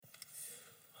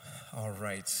All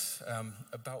right.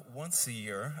 About once a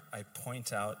year, I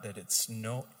point out that it's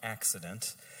no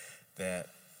accident that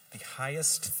the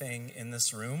highest thing in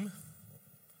this room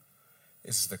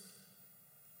is the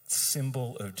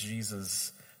symbol of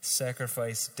Jesus'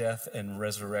 sacrifice, death, and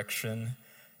resurrection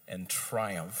and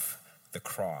triumph, the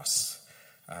cross.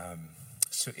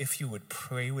 So if you would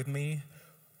pray with me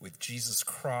with Jesus'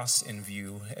 cross in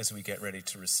view as we get ready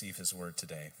to receive his word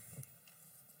today.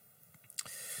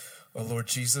 Oh Lord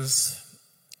Jesus,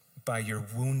 by your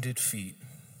wounded feet,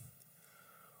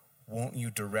 won't you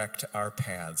direct our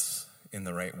paths in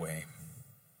the right way?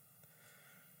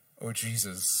 Oh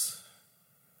Jesus,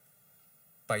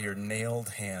 by your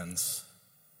nailed hands,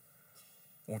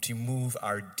 won't you move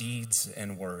our deeds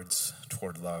and words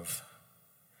toward love?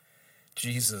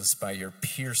 Jesus, by your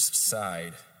pierced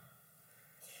side,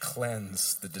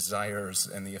 cleanse the desires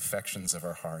and the affections of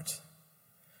our heart.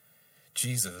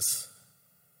 Jesus,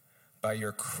 by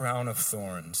your crown of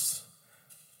thorns,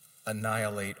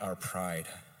 annihilate our pride.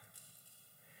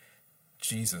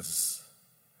 Jesus,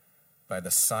 by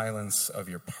the silence of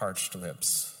your parched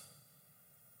lips,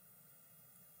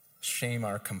 shame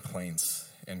our complaints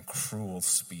and cruel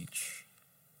speech.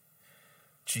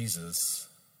 Jesus,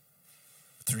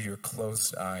 through your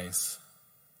closed eyes,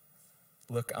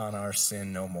 look on our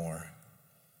sin no more.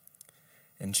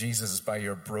 And Jesus, by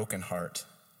your broken heart,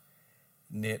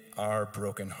 knit our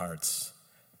broken hearts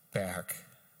back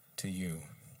to you.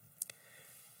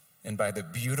 And by the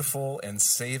beautiful and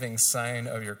saving sign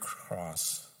of your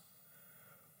cross,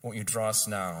 won't you draw us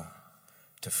now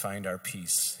to find our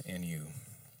peace in you?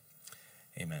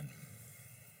 Amen.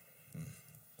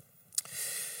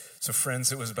 So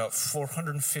friends, it was about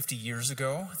 450 years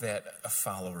ago that a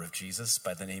follower of Jesus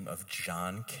by the name of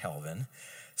John Calvin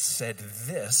said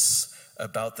this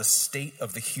about the state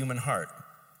of the human heart.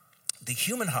 The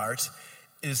human heart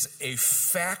is a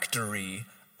factory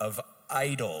of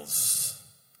idols.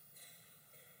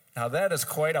 Now that is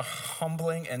quite a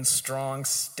humbling and strong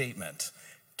statement.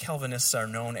 Calvinists are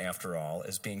known, after all,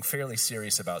 as being fairly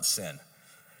serious about sin.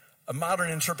 A modern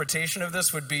interpretation of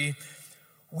this would be,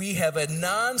 we have a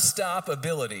nonstop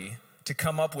ability to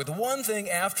come up with one thing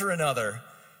after another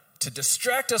to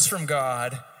distract us from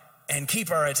God and keep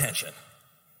our attention.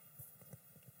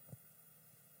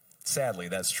 Sadly,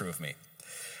 that's true of me.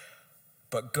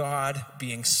 But God,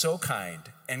 being so kind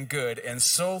and good and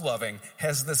so loving,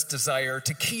 has this desire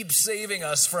to keep saving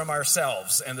us from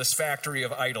ourselves and this factory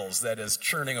of idols that is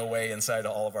churning away inside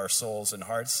all of our souls and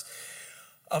hearts.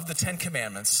 Of the 10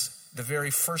 Commandments, the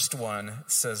very first one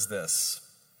says this.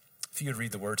 If you would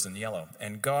read the words in yellow.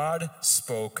 And God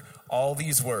spoke all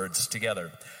these words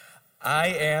together. I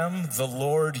am the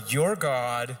Lord your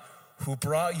God who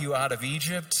brought you out of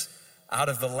Egypt, out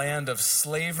of the land of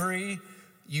slavery.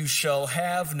 You shall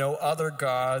have no other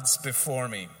gods before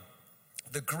me.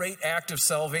 The great act of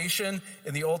salvation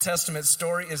in the Old Testament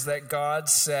story is that God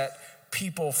set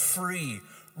people free,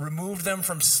 removed them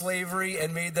from slavery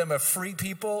and made them a free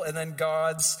people. And then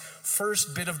God's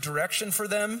first bit of direction for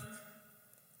them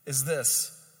is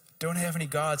this: don't have any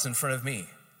gods in front of me,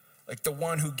 like the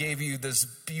one who gave you this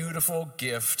beautiful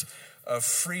gift of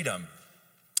freedom.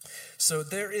 So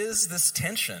there is this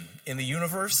tension in the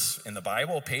universe, in the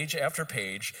Bible, page after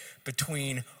page,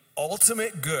 between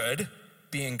ultimate good,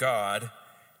 being God,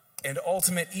 and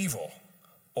ultimate evil,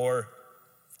 or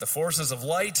the forces of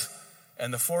light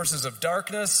and the forces of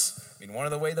darkness. I mean, one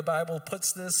of the way the Bible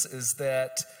puts this is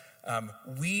that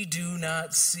we do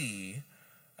not see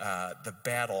the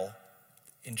battle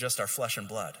in just our flesh and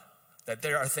blood. That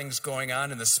there are things going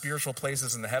on in the spiritual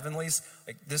places in the heavenlies.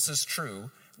 Like, this is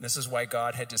true. And this is why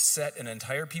God had to set an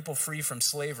entire people free from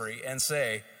slavery and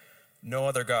say, no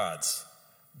other gods.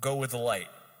 Go with the light.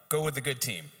 Go with the good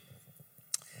team.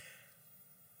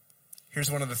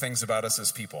 Here's one of the things about us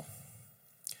as people.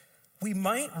 We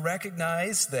might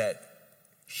recognize that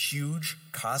huge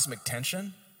cosmic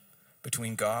tension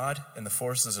between God and the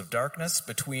forces of darkness,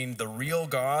 between the real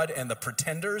God and the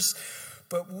pretenders.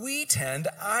 But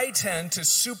I tend to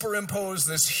superimpose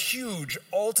this huge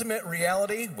ultimate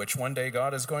reality, which one day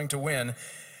God is going to win,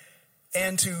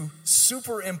 and to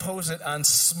superimpose it on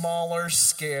smaller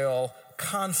scale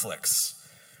conflicts.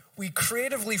 We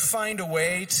creatively find a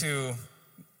way to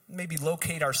maybe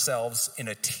locate ourselves in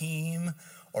a team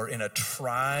or in a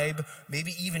tribe,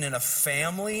 maybe even in a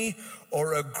family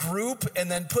or a group,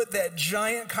 and then put that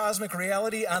giant cosmic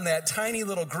reality on that tiny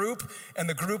little group, and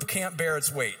the group can't bear its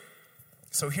weight.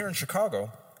 So here in Chicago,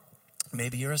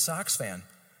 maybe you're a Sox fan.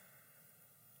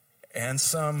 And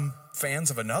some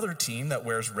fans of another team that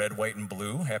wears red, white, and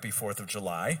blue, happy 4th of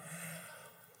July,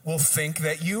 will think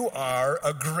that you are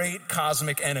a great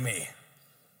cosmic enemy.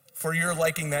 for your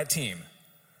liking that team,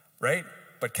 right?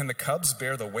 But can the Cubs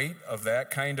bear the weight of that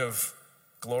kind of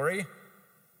glory?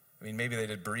 I mean, maybe they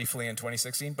did briefly in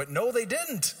 2016, but no, they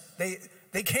didn't.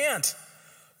 They can't.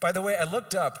 By the way, I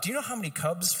looked up. Do you know how many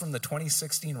Cubs from the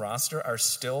 2016 roster are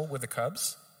still with the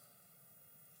Cubs?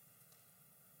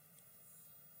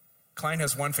 Klein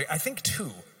has one, I think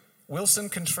two. Wilson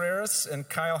Contreras and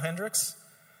Kyle Hendricks.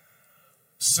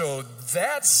 So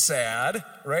that's sad,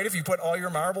 right? If you put all your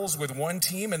marbles with one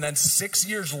team and then 6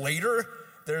 years later,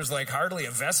 there's like hardly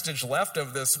a vestige left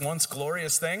of this once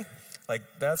glorious thing. Like,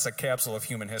 that's a capsule of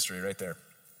human history right there.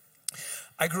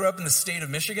 I grew up in the state of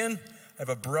Michigan. I have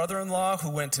a brother-in-law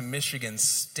who went to Michigan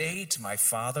State. My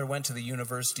father went to the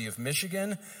University of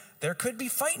Michigan. There could be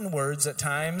fighting words at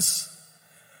times,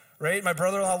 right? My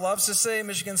brother-in-law loves to say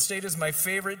Michigan State is my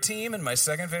favorite team, and my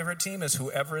second favorite team is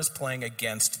whoever is playing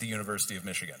against the University of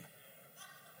Michigan.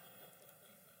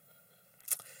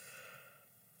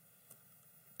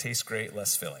 Tastes great,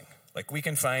 less filling. Like, we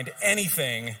can find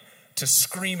anything to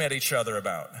scream at each other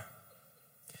about.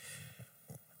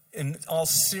 In all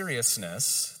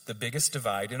seriousness, the biggest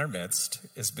divide in our midst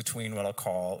is between what I'll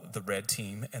call the red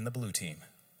team and the blue team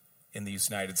in the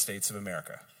United States of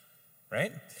America,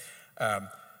 right?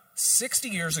 60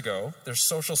 years ago, there's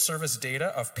social service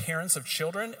data of parents of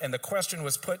children, and the question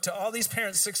was put to all these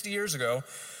parents 60 years ago,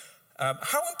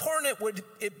 how important would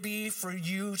it be for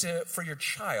your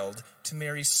child to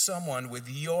marry someone with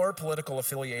your political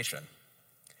affiliation?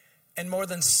 And more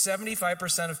than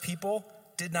 75% of people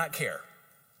did not care.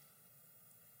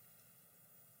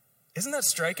 Isn't that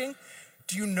striking?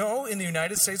 Do you know in the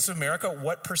United States of America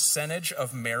what percentage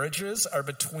of marriages are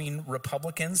between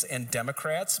Republicans and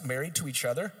Democrats married to each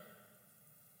other?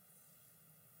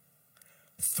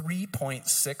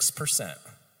 3.6%.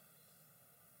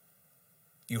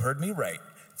 You heard me right.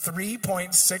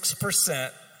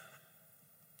 3.6%.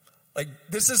 Like,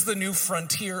 this is the new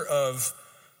frontier of,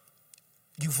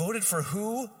 you voted for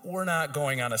who? We're not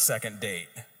going on a second date.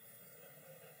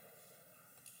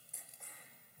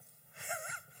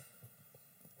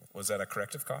 Was that a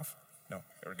corrective cough? No,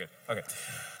 we're good. Okay.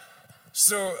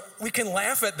 So we can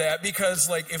laugh at that because,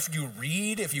 like, if you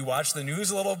read, if you watch the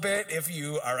news a little bit, if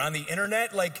you are on the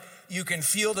internet, like, you can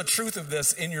feel the truth of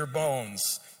this in your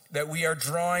bones, that we are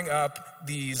drawing up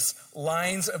these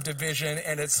lines of division,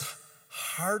 and it's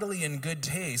hardly in good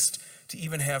taste to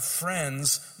even have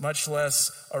friends, much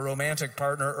less a romantic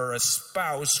partner or a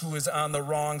spouse who is on the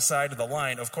wrong side of the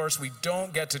line. Of course, we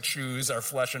don't get to choose our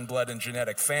flesh and blood and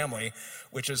genetic family,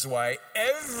 which is why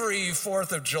every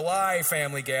 4th of July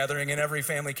family gathering and every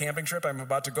family camping trip, I'm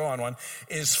about to go on one,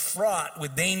 is fraught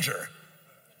with danger.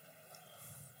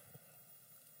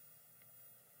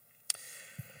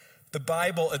 The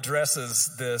Bible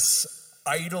addresses this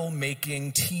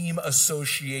idol-making,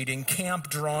 team-associating,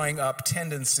 camp-drawing-up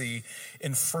tendency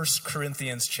in 1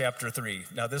 Corinthians chapter 3.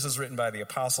 Now, this is written by the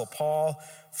Apostle Paul.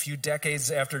 A few decades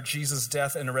after Jesus'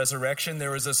 death and resurrection, there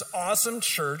was this awesome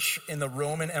church in the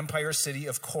Roman Empire city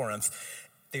of Corinth.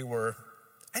 They were,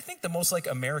 I think, the most like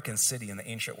American city in the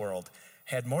ancient world.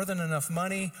 Had more than enough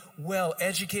money,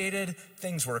 well-educated,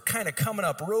 things were kind of coming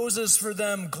up roses for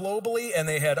them globally, and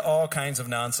they had all kinds of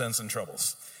nonsense and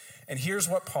troubles. And here's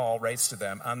what Paul writes to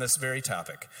them on this very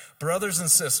topic. Brothers and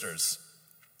sisters,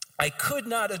 I could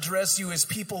not address you as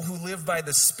people who live by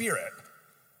the Spirit.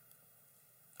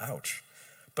 Ouch.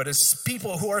 But as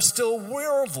people who are still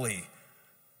worldly,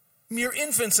 mere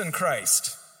infants in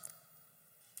Christ.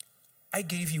 I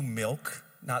gave you milk,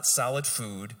 not solid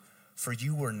food, for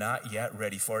you were not yet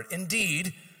ready for it.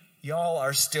 Indeed, y'all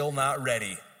are still not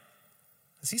ready.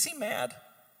 Does he seem mad?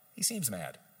 He seems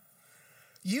mad.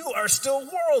 You are still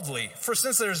worldly, for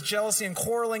since there's jealousy and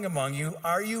quarreling among you,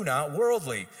 are you not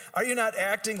worldly? Are you not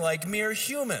acting like mere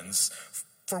humans?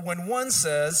 For when one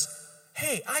says,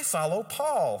 hey, I follow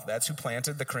Paul, that's who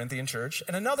planted the Corinthian church,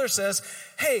 and another says,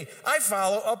 hey, I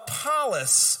follow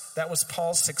Apollos, that was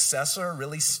Paul's successor,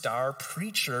 really star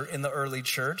preacher in the early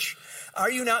church. Are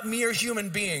you not mere human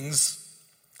beings?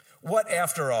 What,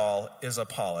 after all, is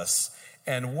Apollos,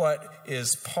 and what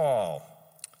is Paul?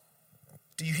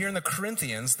 Do you hear in the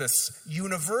Corinthians this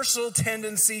universal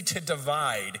tendency to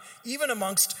divide, even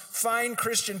amongst fine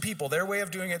Christian people? Their way of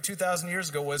doing it 2,000 years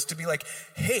ago was to be like,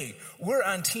 hey, we're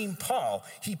on team Paul.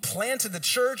 He planted the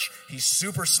church. He's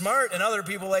super smart. And other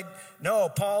people like, no,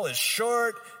 Paul is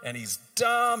short and he's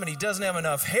dumb and he doesn't have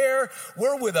enough hair.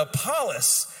 We're with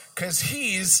Apollos because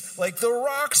he's like the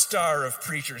rock star of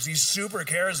preachers. He's super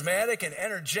charismatic and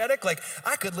energetic. Like,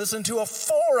 I could listen to a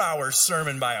 4-hour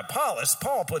sermon by Apollos.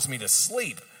 Paul puts me to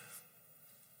sleep.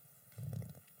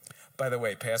 By the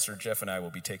way, Pastor Jeff and I will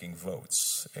be taking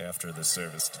votes after the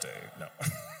service today. No.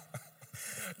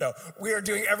 No, we are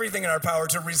doing everything in our power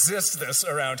to resist this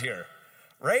around here,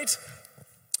 right?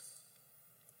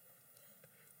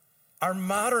 Our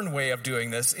modern way of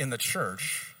doing this in the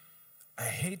church, I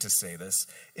hate to say this,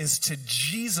 is to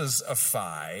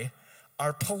Jesus-ify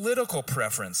our political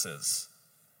preferences.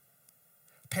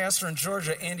 Pastor in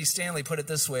Georgia, Andy Stanley, put it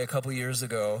this way a couple years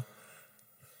ago.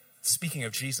 Speaking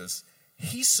of Jesus,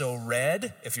 he's so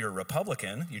red, if you're a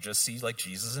Republican, you just see like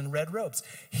Jesus in red robes.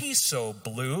 He's so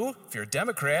blue, if you're a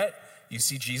Democrat, you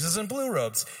see Jesus in blue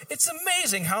robes. It's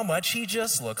amazing how much he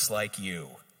just looks like you.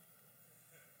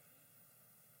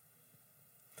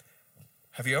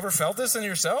 Have you ever felt this in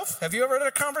yourself? Have you ever had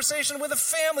a conversation with a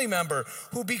family member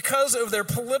who, because of their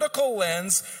political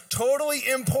lens, totally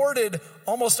imported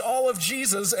almost all of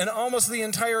Jesus and almost the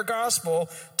entire gospel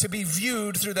to be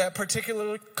viewed through that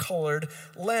particularly colored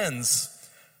lens?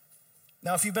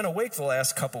 Now, if you've been awake the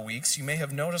last couple weeks, you may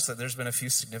have noticed that there's been a few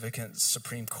significant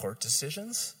Supreme Court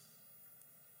decisions.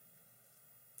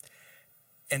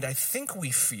 And I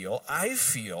feel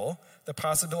the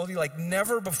possibility like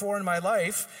never before in my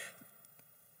life,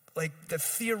 like the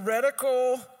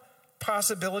theoretical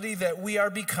possibility that we are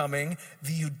becoming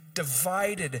the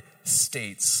divided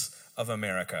states of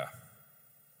America.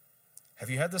 Have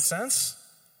you had the sense?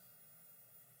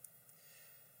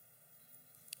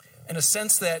 In a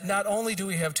sense that not only do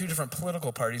we have two different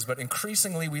political parties, but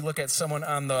increasingly we look at someone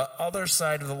on the other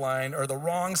side of the line or the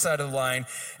wrong side of the line,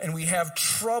 and we have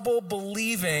trouble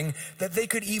believing that they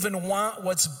could even want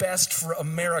what's best for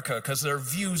America because their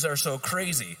views are so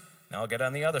crazy. Now I'll get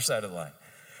on the other side of the line.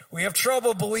 We have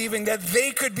trouble believing that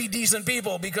they could be decent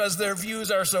people because their views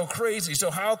are so crazy.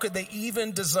 So how could they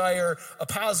even desire a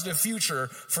positive future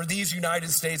for these United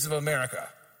States of America?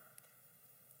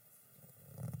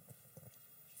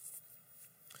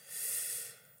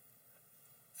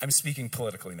 I'm speaking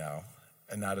politically now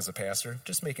and not as a pastor,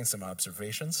 just making some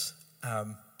observations.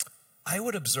 I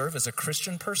would observe as a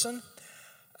Christian person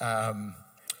I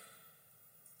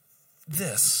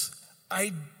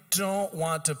don't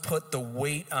want to put the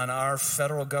weight on our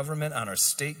federal government, on our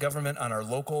state government, on our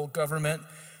local government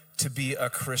to be a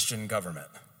Christian government.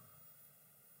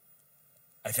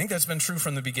 I think that's been true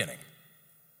from the beginning.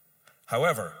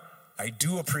 However, I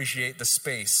do appreciate the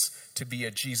space to be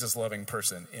a Jesus-loving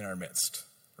person in our midst,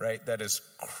 right? That is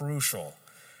crucial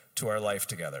to our life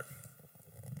together.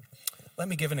 Let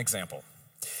me give an example.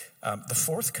 The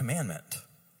fourth commandment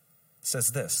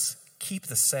says this: keep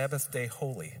the Sabbath day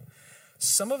holy.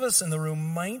 Some of us in the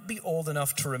room might be old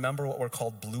enough to remember what were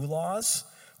called blue laws,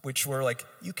 which were like,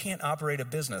 you can't operate a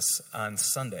business on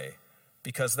Sunday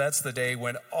because that's the day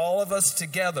when all of us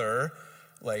together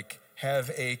have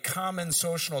a common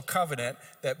social covenant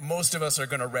that most of us are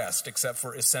going to rest except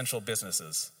for essential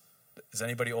businesses. Is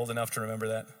anybody old enough to remember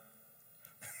that?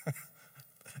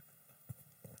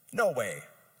 No way.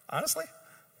 Honestly?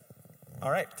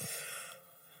 All right.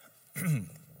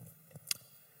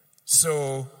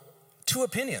 So, two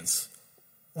opinions.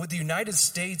 Would the United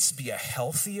States be a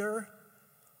healthier,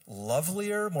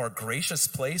 lovelier, more gracious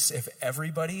place if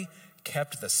everybody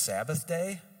kept the Sabbath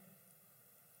day?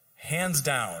 Hands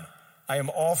down, I am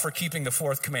all for keeping the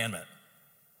fourth commandment.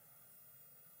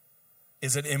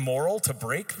 Is it immoral to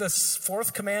break this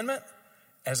fourth commandment?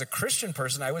 As a Christian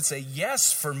person, I would say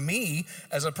yes. For me,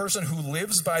 as a person who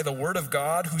lives by the word of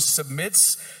God, who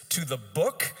submits to the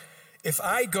book, if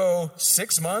I go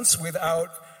 6 months without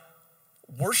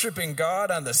worshiping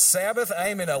God on the Sabbath, I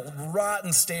am in a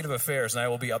rotten state of affairs and I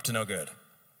will be up to no good.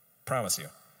 Promise you.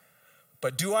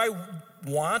 But do I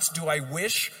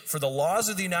wish for the laws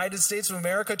of the United States of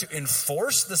America to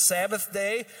enforce the Sabbath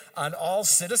day on all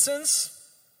citizens?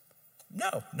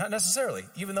 No, not necessarily,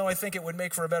 even though I think it would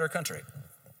make for a better country.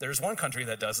 There's one country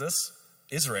that does this,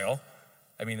 Israel.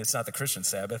 I mean, it's not the Christian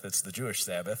Sabbath, it's the Jewish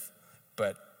Sabbath.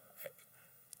 But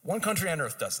one country on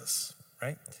earth does this,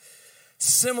 right?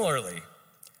 Similarly,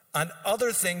 on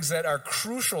other things that are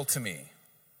crucial to me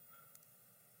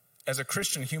as a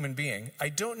Christian human being, I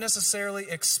don't necessarily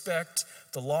expect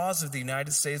the laws of the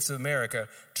United States of America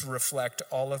to reflect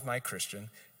all of my Christian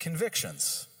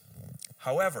convictions.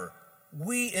 However,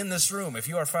 we in this room, if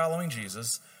you are following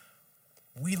Jesus,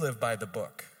 we live by the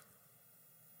book.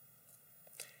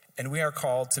 And we are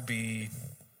called to be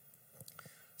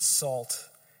salt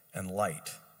and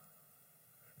light.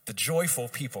 The joyful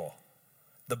people,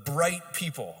 the bright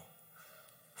people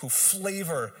who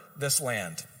flavor this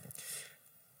land.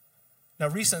 Now,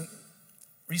 recent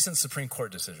Supreme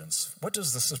Court decisions. What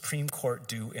does the Supreme Court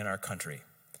do in our country?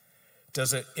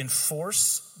 Does it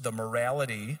enforce the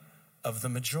morality of the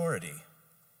majority?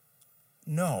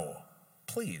 No,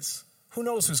 please. Who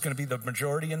knows who's going to be the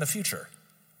majority in the future?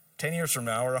 10 years from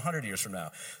now or 100 years from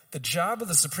now. The job of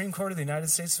the Supreme Court of the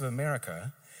United States of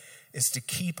America is to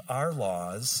keep our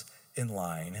laws in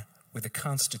line with the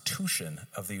Constitution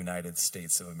of the United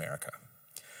States of America.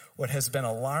 What has been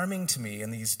alarming to me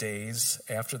in these days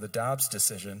after the Dobbs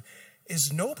decision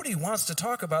is nobody wants to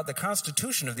talk about the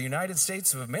Constitution of the United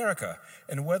States of America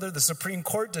and whether the Supreme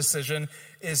Court decision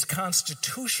is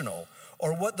constitutional,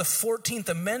 or what the 14th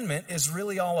Amendment is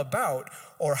really all about,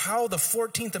 or how the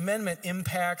 14th Amendment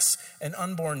impacts an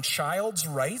unborn child's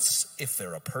rights, if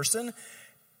they're a person,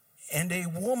 and a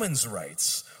woman's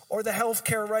rights, or the health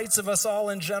care rights of us all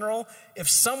in general. If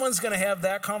someone's going to have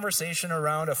that conversation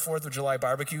around a 4th of July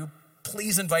barbecue,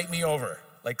 please invite me over.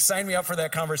 Sign me up for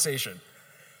that conversation.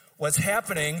 What's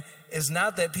happening is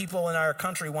not that people in our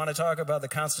country want to talk about the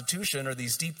Constitution or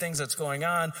these deep things that's going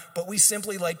on, but we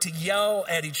simply like to yell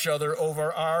at each other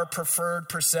over our preferred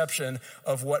perception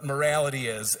of what morality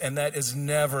is, and that is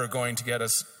never going to get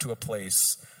us to a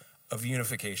place of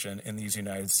unification in these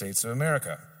United States of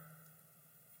America.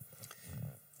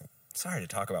 Sorry to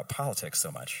talk about politics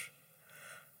so much.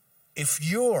 If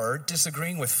you're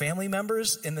disagreeing with family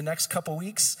members in the next couple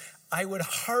weeks, I would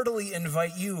heartily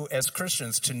invite you as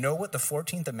Christians to know what the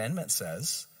 14th Amendment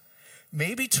says,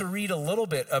 maybe to read a little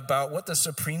bit about what the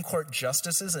Supreme Court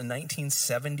justices in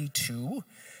 1972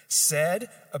 said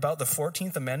about the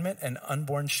 14th Amendment and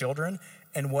unborn children,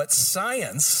 and what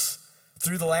science,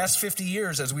 through the last 50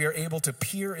 years, as we are able to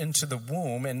peer into the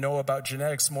womb and know about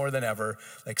genetics more than ever,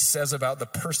 says about the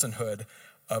personhood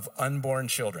of unborn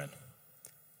children.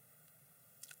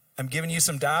 I'm giving you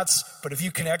some dots, but if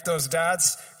you connect those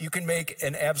dots, you can make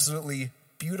an absolutely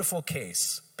beautiful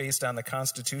case based on the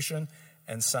Constitution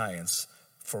and science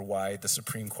for why the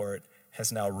Supreme Court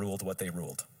has now ruled what they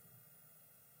ruled.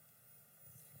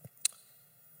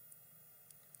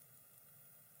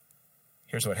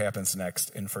 Here's what happens next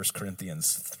in 1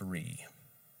 Corinthians 3.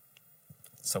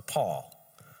 So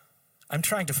Paul, I'm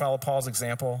trying to follow Paul's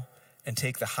example and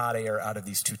take the hot air out of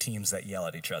these two teams that yell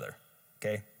at each other,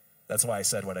 okay? That's why I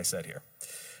said what I said here.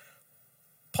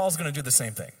 Paul's going to do the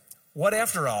same thing. What,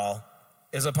 after all,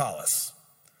 is Apollos?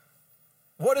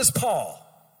 What is Paul?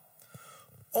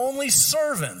 Only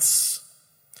servants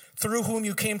through whom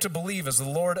you came to believe, as the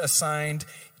Lord assigned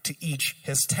to each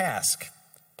his task.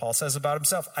 Paul says about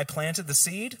himself, I planted the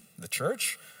seed, the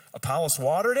church. Apollos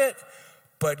watered it,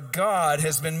 but God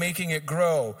has been making it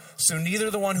grow. So neither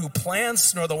the one who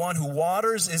plants nor the one who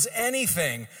waters is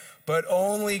anything, but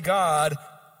only God.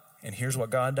 And here's what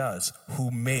God does,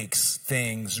 who makes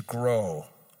things grow.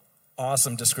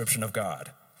 Awesome description of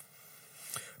God.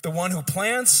 The one who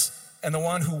plants and the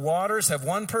one who waters have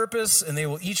one purpose, and they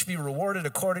will each be rewarded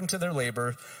according to their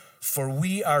labor. For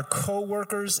we are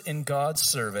co-workers in God's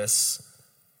service.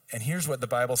 And here's what the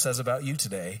Bible says about you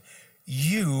today.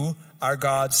 You are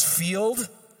God's field.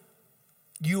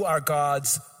 You are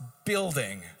God's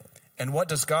building. And what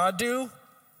does God do?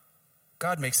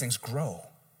 God makes things grow.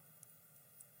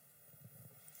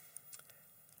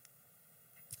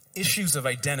 Issues of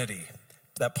identity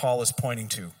that Paul is pointing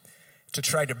to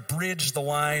try to bridge the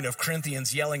line of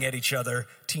Corinthians yelling at each other,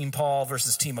 Team Paul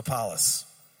versus Team Apollos.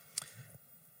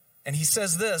 And he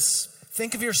says this,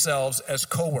 think of yourselves as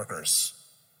co-workers.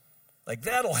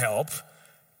 That'll help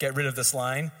get rid of this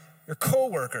line. You're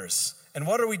co-workers. And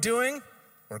what are we doing?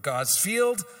 We're God's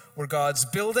field. We're God's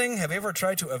building. Have you ever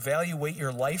tried to evaluate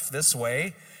your life this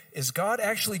way? Is God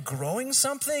actually growing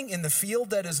something in the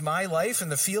field that is my life, in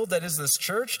the field that is this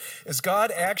church? Is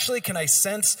God actually, can I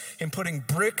sense him putting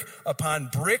brick upon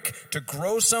brick to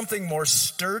grow something more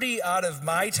sturdy out of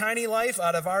my tiny life,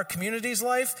 out of our community's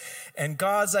life? And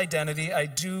God's identity, I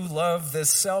do love this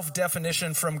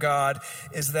self-definition from God,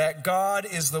 is that God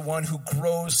is the one who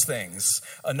grows things.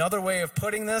 Another way of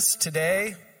putting this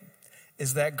today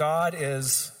is that God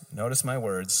is, notice my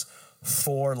words,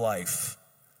 for life.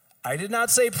 I did not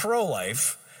say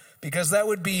pro-life, because that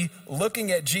would be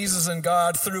looking at Jesus and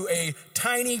God through a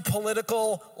tiny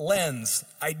political lens.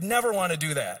 I'd never want to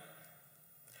do that.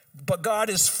 But God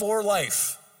is for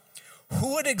life.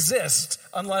 Who would exist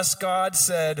unless God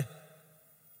said,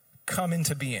 come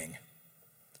into being?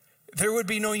 There would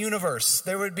be no universe.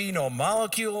 There would be no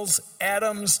molecules,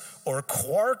 atoms, or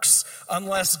quarks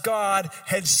unless God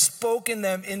had spoken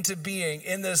them into being.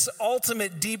 In this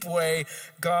ultimate deep way,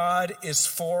 God is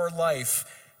for life.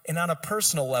 And on a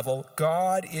personal level,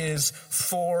 God is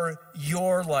for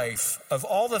your life. Of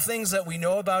all the things that we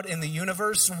know about in the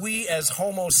universe, we as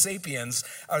Homo sapiens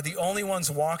are the only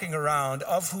ones walking around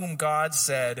of whom God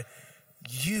said,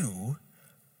 you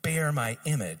bear my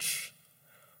image.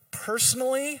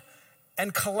 Personally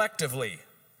and collectively.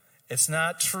 It's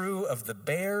not true of the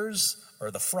bears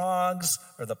or the frogs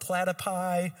or the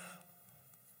platypuses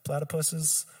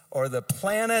or the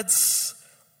planets.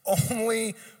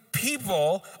 Only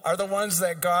people are the ones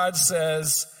that God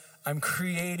says, I'm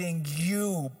creating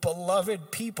you,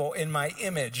 beloved people, in my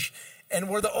image. And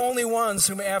we're the only ones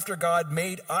whom after God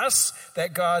made us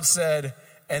that God said,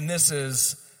 and this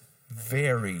is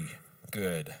very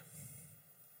good.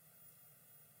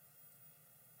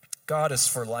 God is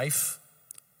for life,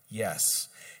 yes.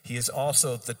 He is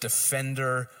also the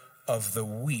defender of the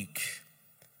weak.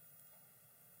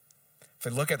 If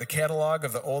we look at the catalog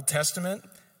of the Old Testament,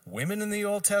 women in the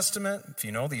Old Testament, if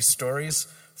you know these stories,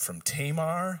 from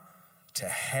Tamar to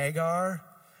Hagar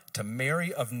to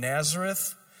Mary of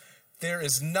Nazareth, there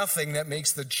is nothing that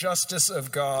makes the justice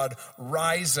of God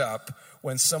rise up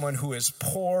when someone who is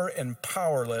poor and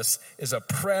powerless is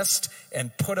oppressed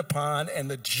and put upon,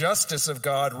 and the justice of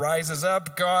God rises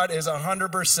up. God is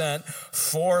 100%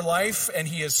 for life, and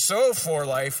he is so for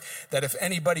life that if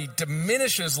anybody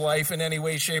diminishes life in any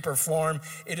way, shape, or form,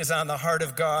 it is on the heart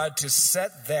of God to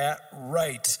set that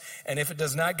right. And if it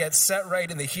does not get set right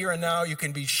in the here and now, you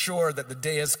can be sure that the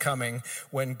day is coming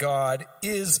when God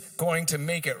is going to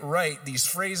make it right. These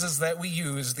phrases that we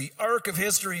use, the arc of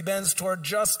history bends toward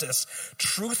justice.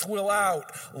 Truth will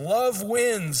out. Love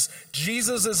wins.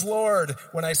 Jesus is Lord.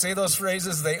 When I say those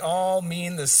phrases, they all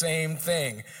mean the same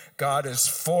thing. God is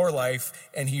for life,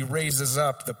 and he raises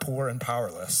up the poor and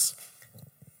powerless.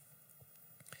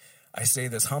 I say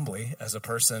this humbly as a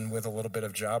person with a little bit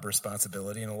of job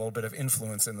responsibility and a little bit of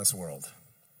influence in this world.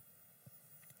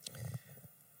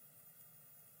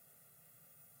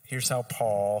 Here's how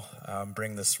Paul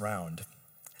bring this round.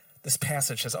 This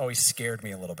passage has always scared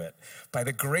me a little bit. By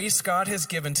the grace God has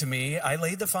given to me, I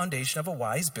laid the foundation of a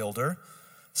wise builder,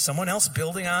 someone else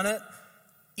building on it.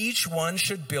 Each one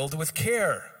should build with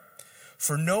care.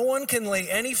 For no one can lay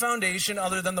any foundation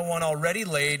other than the one already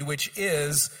laid, which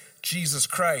is Jesus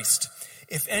Christ.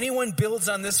 If anyone builds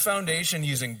on this foundation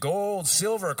using gold,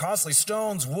 silver, costly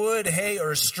stones, wood, hay,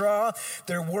 or straw,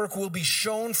 their work will be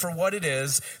shown for what it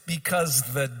is,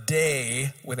 because the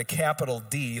day, with a capital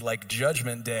D, like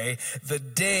Judgment Day, the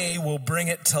day will bring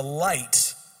it to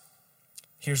light.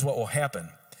 Here's what will happen.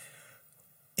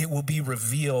 It will be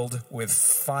revealed with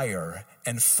fire,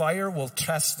 and fire will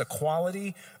test the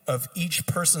quality of each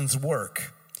person's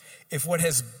work. If what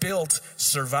has built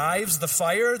survives the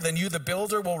fire, then you, the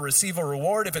builder, will receive a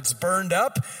reward. If it's burned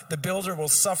up, the builder will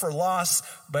suffer loss,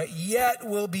 but yet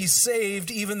will be saved,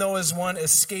 even though as one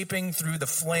escaping through the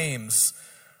flames.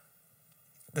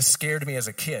 This scared me as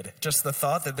a kid. Just the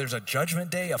thought that there's a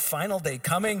judgment day, a final day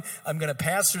coming. I'm going to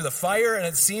pass through the fire, and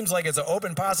it seems like it's an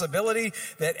open possibility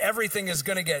that everything is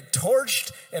going to get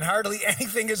torched, and hardly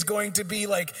anything is going to be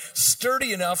like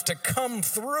sturdy enough to come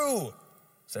through.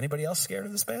 Is anybody else scared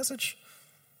of this passage?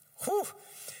 Whew.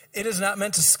 It is not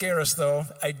meant to scare us, though.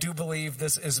 I do believe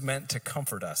this is meant to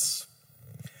comfort us.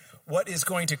 What is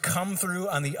going to come through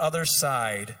on the other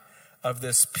side of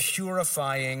this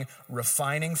purifying,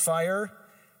 refining fire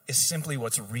is simply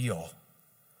what's real,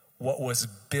 what was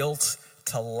built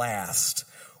to last,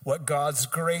 what God's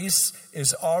grace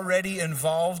is already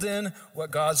involved in,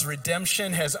 what God's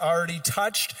redemption has already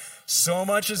touched. So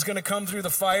much is going to come through the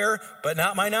fire, but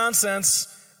not my nonsense.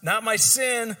 Not my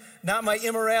sin, not my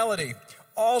immorality.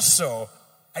 Also,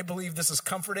 I believe this is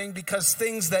comforting because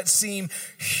things that seem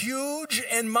huge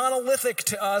and monolithic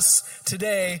to us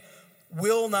today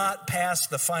will not pass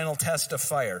the final test of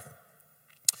fire.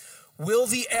 Will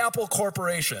the Apple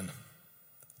Corporation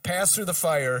pass through the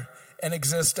fire and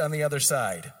exist on the other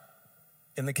side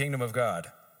in the kingdom of God?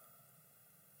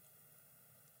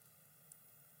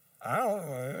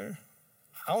 I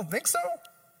don't think so.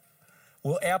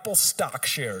 Will Apple stock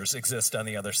shares exist on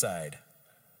the other side?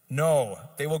 No,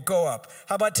 they will go up.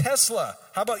 How about Tesla?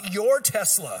 How about your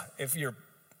Tesla, if you're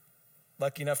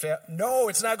lucky enough to have? No,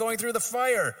 it's not going through the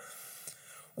fire.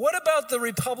 What about the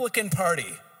Republican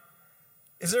Party?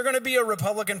 Is there going to be a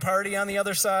Republican Party on the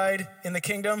other side in the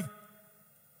kingdom?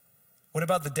 What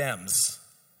about the Dems?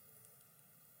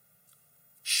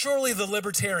 Surely the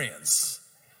Libertarians.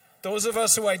 Those of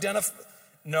us who identify...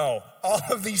 No, all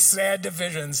of these sad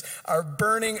divisions are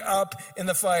burning up in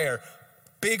the fire.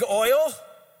 Big oil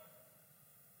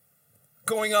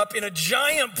going up in a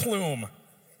giant plume.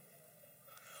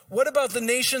 What about the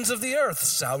nations of the earth?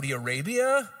 Saudi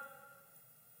Arabia?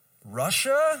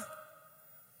 Russia?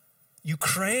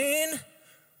 Ukraine?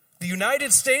 The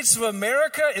United States of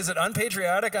America? Is it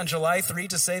unpatriotic on July 3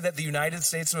 to say that the United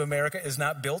States of America is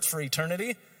not built for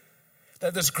eternity?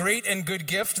 That this great and good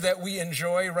gift that we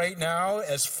enjoy right now,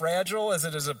 as fragile as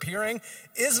it is appearing,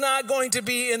 is not going to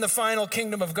be in the final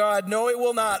kingdom of God. No, it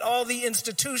will not. All the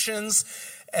institutions,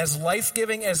 as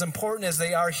life-giving, as important as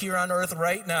they are here on earth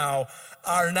right now,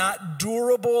 are not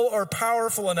durable or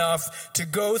powerful enough to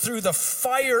go through the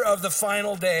fire of the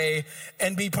final day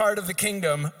and be part of the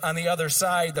kingdom on the other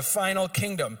side, the final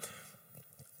kingdom.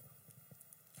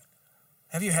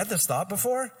 Have you had this thought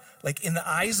before? Like, in the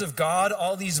eyes of God,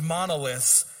 all these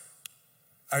monoliths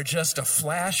are just a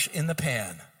flash in the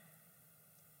pan.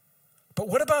 But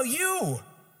what about you?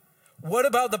 What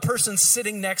about the person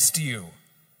sitting next to you?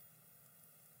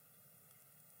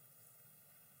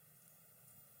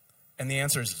 And the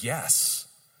answer is yes.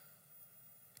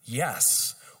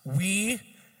 Yes. We,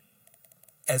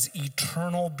 as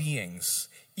eternal beings,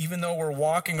 even though we're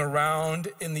walking around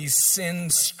in these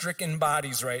sin-stricken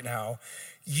bodies right now,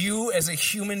 you as a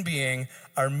human being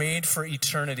are made for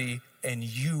eternity, and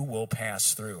you will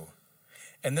pass through.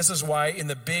 And this is why in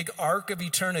the big arc of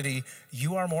eternity,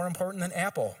 you are more important than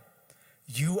Apple.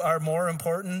 You are more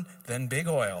important than big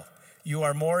oil. You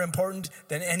are more important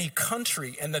than any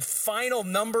country. And the final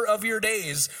number of your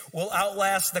days will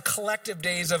outlast the collective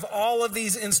days of all of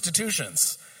these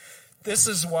institutions. This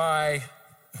is why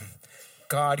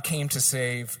God came to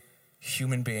save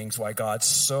human beings, why God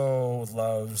so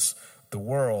loves the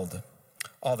world.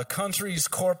 All the countries,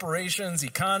 corporations,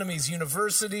 economies,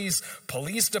 universities,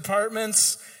 police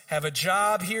departments have a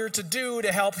job here to do to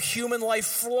help human life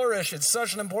flourish. It's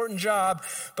such an important job,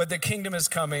 but the kingdom is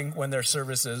coming when their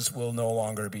services will no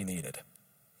longer be needed.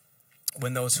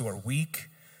 When those who are weak,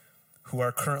 who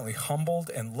are currently humbled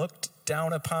and looked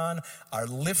down upon, are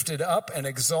lifted up and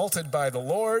exalted by the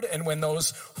Lord, and when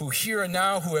those who here and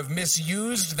now who have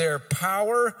misused their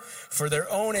power for their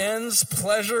own ends,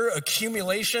 pleasure,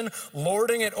 accumulation,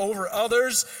 lording it over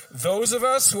others, those of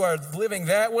us who are living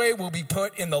that way will be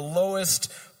put in the lowest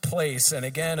place. And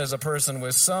again, as a person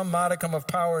with some modicum of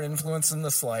power and influence in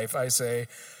this life, I say,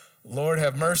 Lord,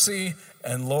 have mercy,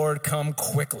 and Lord, come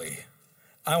quickly.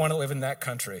 I want to live in that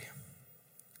country.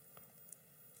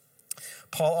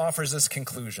 Paul offers this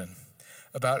conclusion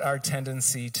about our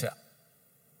tendency to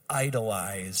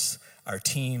idolize our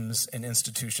teams and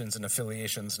institutions and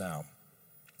affiliations now.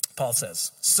 Paul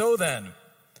says, so then,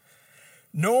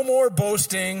 no more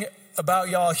boasting about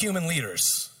y'all human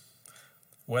leaders,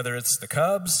 whether it's the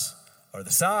Cubs or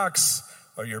the Sox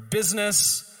or your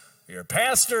business or your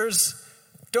pastors.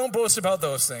 Don't boast about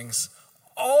those things.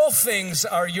 All things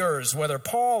are yours, whether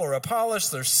Paul or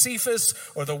Apollos or Cephas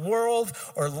or the world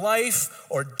or life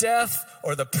or death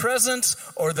or the present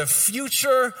or the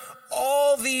future.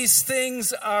 All these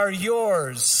things are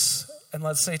yours. And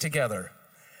let's say together,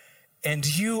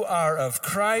 and you are of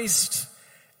Christ,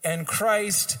 and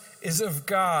Christ is of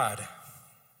God.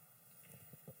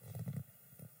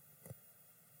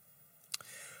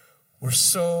 We're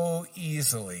so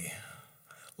easily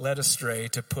led astray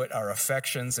to put our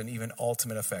affections and even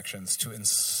ultimate affections to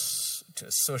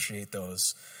associate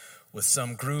those with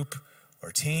some group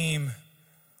or team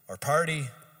or party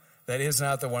that is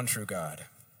not the one true God.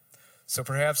 So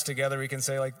perhaps together we can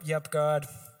say, like, yep, God,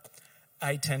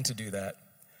 I tend to do that.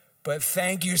 But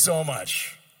thank you so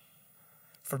much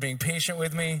for being patient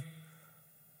with me,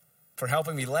 for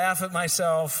helping me laugh at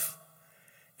myself,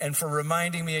 and for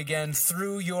reminding me again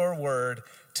through your word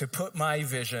to put my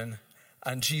vision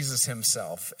on Jesus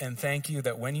himself. And thank you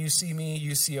that when you see me,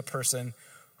 you see a person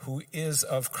who is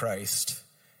of Christ,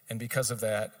 and because of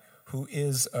that, who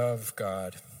is of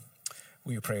God.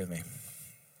 Will you pray with me?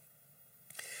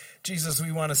 Jesus,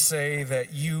 we want to say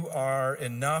that you are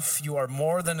enough. You are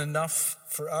more than enough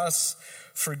for us.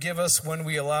 Forgive us when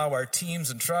we allow our teams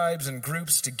and tribes and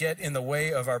groups to get in the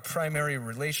way of our primary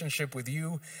relationship with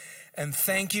you. And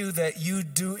thank you that you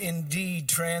do indeed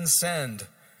transcend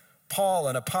Paul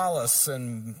and Apollos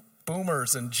and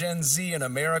boomers and Gen Z and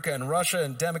America and Russia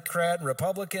and Democrat and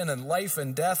Republican and life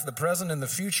and death, the present and the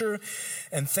future.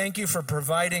 And thank you for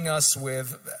providing us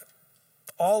with,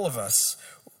 all of us,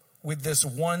 with this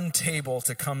one table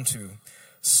to come to,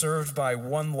 served by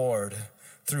one Lord,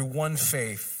 through one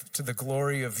faith, to the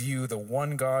glory of you, the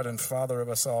one God and Father of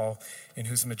us all, in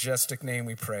whose majestic name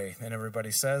we pray. And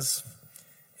everybody says,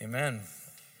 amen.